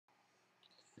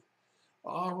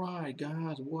Alright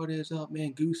guys, what is up,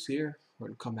 man? Goose here. We're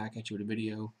going to come back at you with a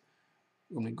video.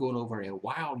 We're going to be going over a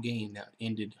wild game that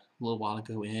ended a little while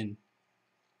ago in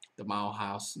the Mile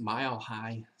High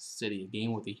City. A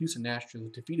game where the Houston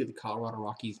Astros defeated the Colorado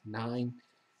Rockies 9-8.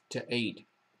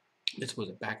 This was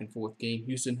a back and forth game.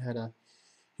 Houston had a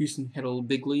little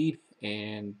big lead,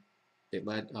 and they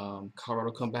let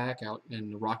Colorado come back out,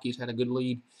 and the Rockies had a good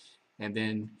lead, and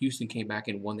then Houston came back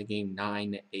and won the game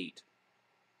 9-8.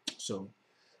 So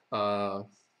uh,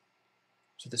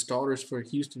 So the starters for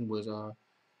Houston was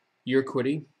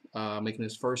Urquidy, making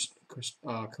his first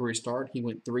career start. He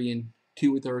went 3 and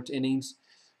 2/3 innings,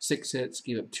 6 hits,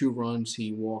 gave up 2 runs.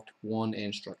 He walked 1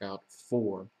 and struck out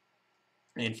 4.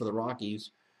 And for the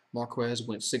Rockies, Marquez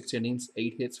went 6 innings,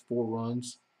 8 hits, 4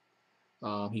 runs.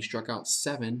 He struck out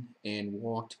 7 and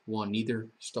walked 1. Neither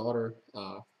starter,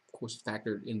 of course,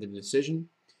 factored in the decision.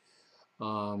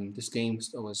 This game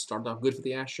was started off good for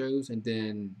the Astros, and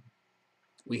then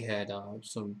we had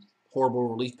some horrible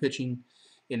relief pitching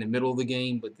in the middle of the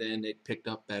game, but then it picked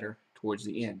up better towards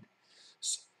the end.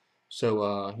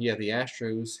 So yeah, the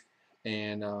Astros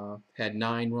and had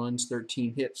 9 runs,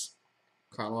 13 hits.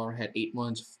 Colorado had 8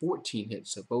 runs, 14 hits.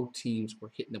 So both teams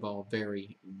were hitting the ball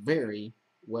very, very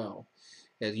well.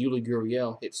 As Yuli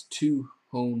Gurriel hits 2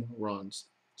 home runs.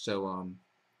 So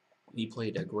he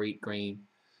played a great game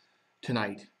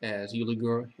tonight as Yuli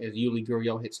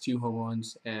Gurriel hits 2 home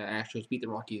runs, and Astros beat the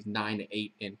Rockies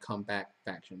 9-8 in comeback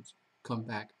fashion.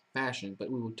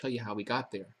 But we will tell you how we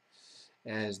got there,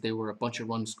 as there were a bunch of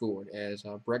runs scored. As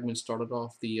Bregman started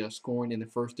off the scoring in the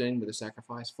first inning with a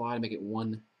sacrifice fly to make it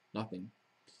 1-0.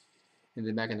 And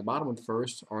then back in the bottom of the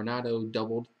first, Arenado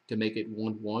doubled to make it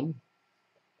 1-1.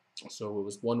 So it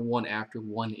was 1-1 after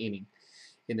 1 inning.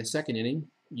 In the second inning,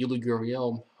 Yuli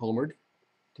Gurriel homered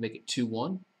to make it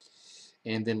 2-1.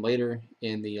 And then later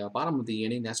in the bottom of the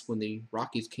inning, that's when the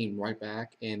Rockies came right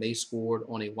back and they scored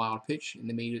on a wild pitch and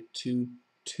they made it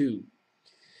 2-2.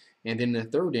 And then in the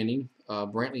third inning,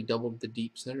 Brantley doubled the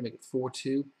deep center to make it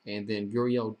 4-2, and then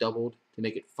Gurriel doubled to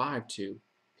make it 5-2.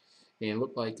 And it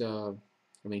looked like,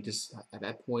 just at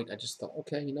that point, I just thought,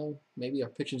 okay, maybe our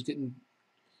pitching's getting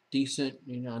decent.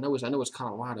 I know it's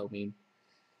Colorado. One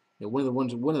of the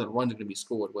runs are going to be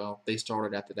scored. Well, they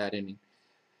started after that inning.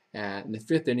 In the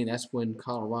fifth inning, that's when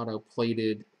Colorado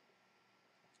plated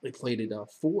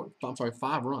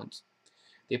 5 runs.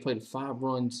 They played 5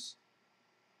 runs.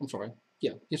 I'm sorry.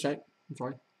 Yeah, that's right. I'm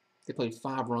sorry. They played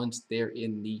 5 runs there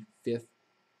in the fifth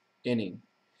inning,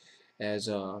 as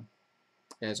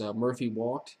Murphy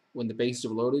walked when the bases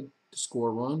were loaded to score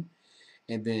a run,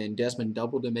 and then Desmond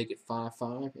doubled to make it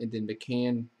 5-5, and then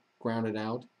McCann grounded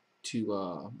out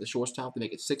to the shortstop to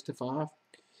make it 6-5.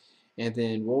 And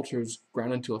then Walters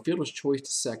grounded into a fielder's choice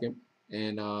to second,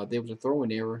 and there was a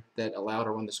throwing error that allowed a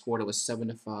run to score. That was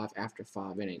 7-5 after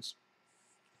 5 innings.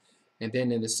 And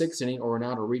then in the sixth inning,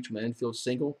 Arenado reached an infield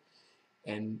single,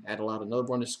 and that allowed another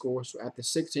run to score. So at the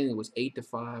sixth inning, it was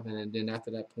 8-5, and then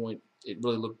after that point, it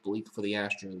really looked bleak for the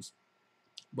Astros.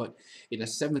 But in the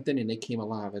seventh inning, they came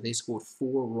alive, and they scored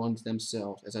 4 runs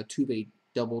themselves as Altuve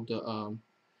doubled to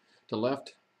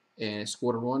left and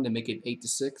scored a run to make it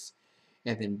 8-6.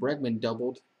 And then Bregman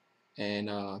doubled, and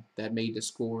that made the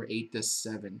score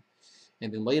 8-7.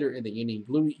 And then later in the inning,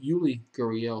 Yuli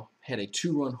Gurriel had a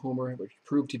 2-run homer, which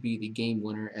proved to be the game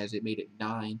winner as it made it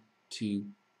 9-8.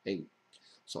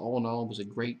 So all in all, it was a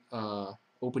great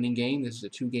opening game. This is a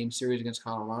 2-game series against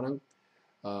Colorado.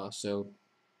 So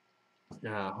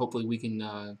hopefully we can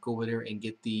go over there and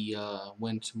get the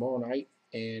win tomorrow night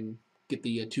and get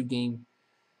the 2-game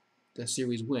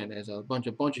series win, as a bunch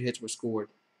of hits were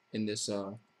scored in this.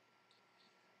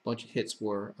 Bunch of hits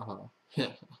were,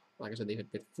 like I said, they had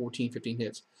 14, 15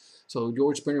 hits. So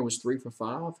George Springer was 3 for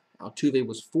 5. Altuve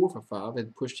was 4 for 5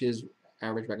 and pushed his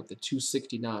average back up to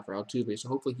 269 for Altuve. So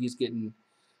hopefully he's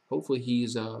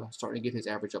starting to get his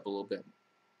average up a little bit.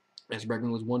 As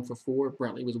Bregman was 1 for 4,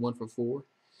 Brantley was 1 for 4.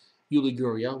 Yuli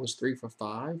Gurriel was 3 for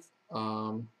 5.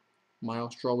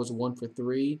 Miles Straw was 1 for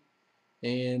 3.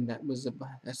 And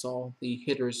that's all the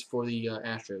hitters for the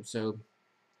Astros. So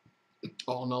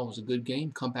all in all, it was a good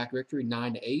game. Comeback victory,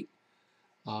 9-8,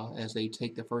 as they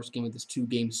take the first game of this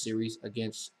 2-game series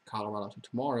against Colorado. So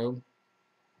tomorrow's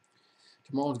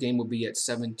game will be at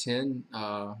 7:10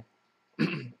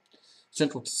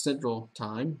 Central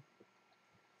Time,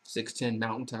 6:10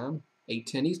 Mountain Time,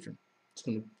 8:10 Eastern. It's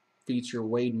going to feature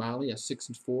Wade Miley, a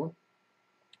 6-4,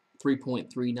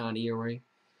 3.39 ERA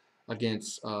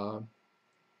against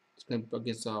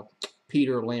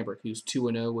Peter Lambert, who's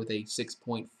 2-0 with a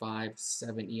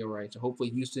 6.57 ERA. So hopefully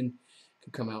Houston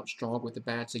can come out strong with the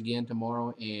bats again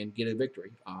tomorrow and get a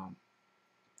victory.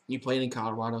 You played in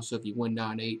Colorado, so if you win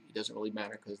 9-8, it doesn't really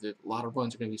matter because a lot of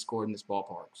runs are going to be scored in this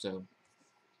ballpark. So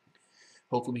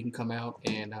hopefully we can come out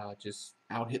and just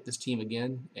out-hit this team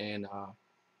again and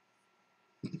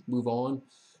move on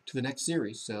to the next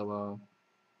series. So,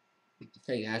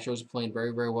 hey, Astros are playing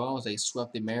very, very well as they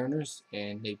swept the Mariners,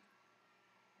 and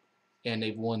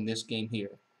they've won this game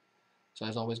here. So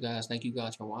as always, guys, thank you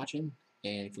guys for watching.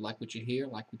 And if you like what you hear,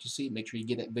 like what you see, make sure you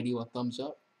give that video a thumbs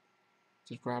up.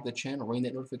 Subscribe to the channel, ring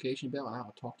that notification bell, and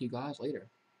I'll talk to you guys later.